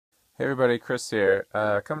Hey everybody, Chris here.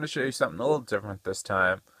 Coming to show you something a little different this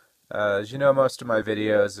time. As you know, most of my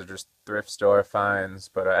videos are just thrift store finds,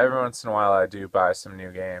 but every once in a while I do buy some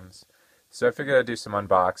new games. So I figured I'd do some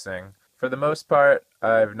unboxing. For the most part,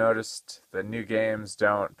 I've noticed that new games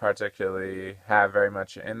don't particularly have very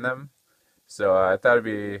much in them. So I thought it'd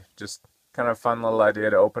be just kind of a fun little idea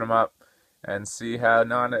to open them up and see how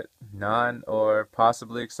non or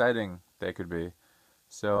possibly exciting they could be.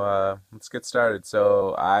 So let's get started.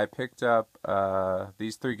 So I picked up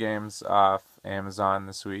these three games off Amazon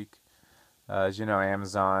this week. As you know,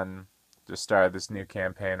 Amazon just started this new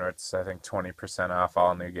campaign where it's, I think, 20% off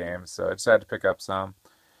all new games. So I decided to pick up some.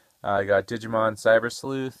 I got Digimon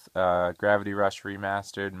Cybersleuth, Gravity Rush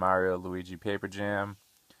Remastered, Mario Luigi Paper Jam.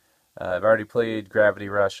 I've already played Gravity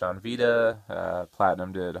Rush on Vita.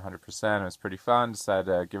 Platinum did 100%. It was pretty fun. Decided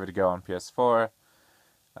to give it a go on PS4.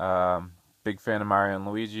 Big fan of Mario and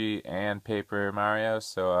Luigi and Paper Mario,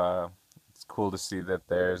 so it's cool to see that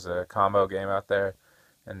there's a combo game out there.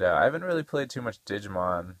 And I haven't really played too much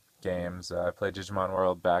Digimon games. I played Digimon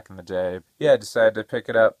World back in the day. Yeah, I decided to pick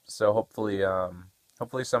it up, so hopefully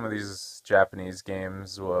some of these Japanese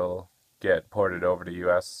games will get ported over to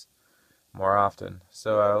US more often.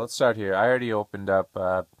 So let's start here. I already opened up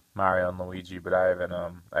Mario and Luigi, but I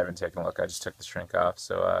haven't taken a look. I just took the shrink off,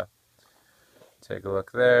 so take a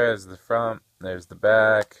look there. There's the front, there's the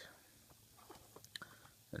back,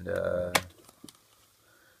 and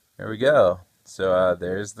here we go. So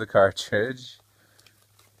there's the cartridge.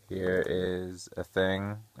 Here is a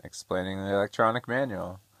thing explaining the electronic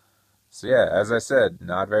manual. So yeah, as I said,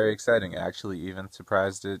 not very exciting. Actually, even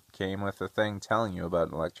surprised it came with a thing telling you about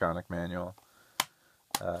an electronic manual.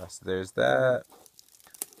 So there's that.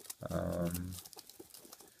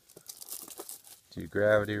 Do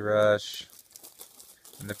Gravity Rush.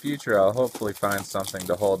 In the future, I'll hopefully find something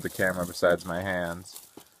to hold the camera besides my hands.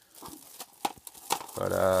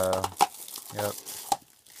 But, yep.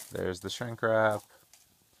 There's the shrink wrap.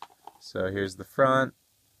 So here's the front.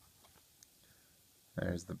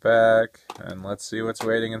 There's the back. And let's see what's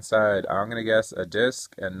waiting inside. I'm going to guess a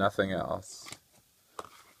disc and nothing else.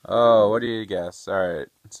 Oh, what do you guess? Alright,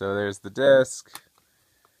 so there's the disc.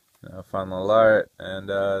 Fun little art. And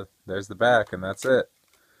there's the back, and that's it.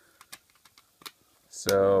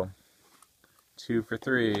 So, 2 for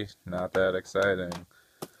 3, not that exciting.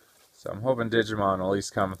 So I'm hoping Digimon will at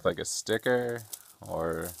least come with like a sticker,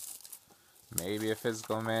 or maybe a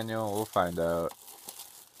physical manual, we'll find out.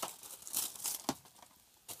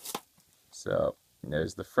 So,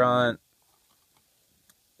 there's the front,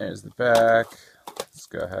 there's the back, let's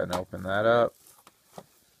go ahead and open that up.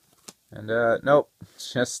 And nope,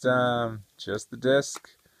 just the disc.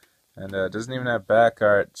 And it doesn't even have back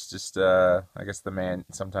art, it's just, I guess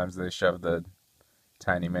sometimes they shove the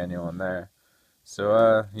tiny manual in there.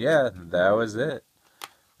 So, yeah, that was it.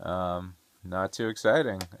 Not too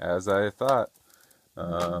exciting, as I thought.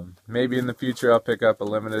 Maybe in the future I'll pick up a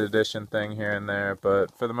limited edition thing here and there,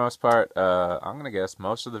 but for the most part, I'm gonna guess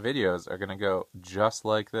most of the videos are gonna go just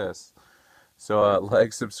like this. So,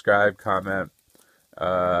 like, subscribe, comment,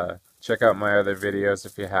 check out my other videos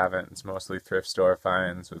if you haven't. It's mostly thrift store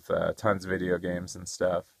finds with tons of video games and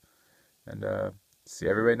stuff. And see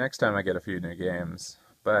everybody next time I get a few new games.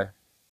 Bye.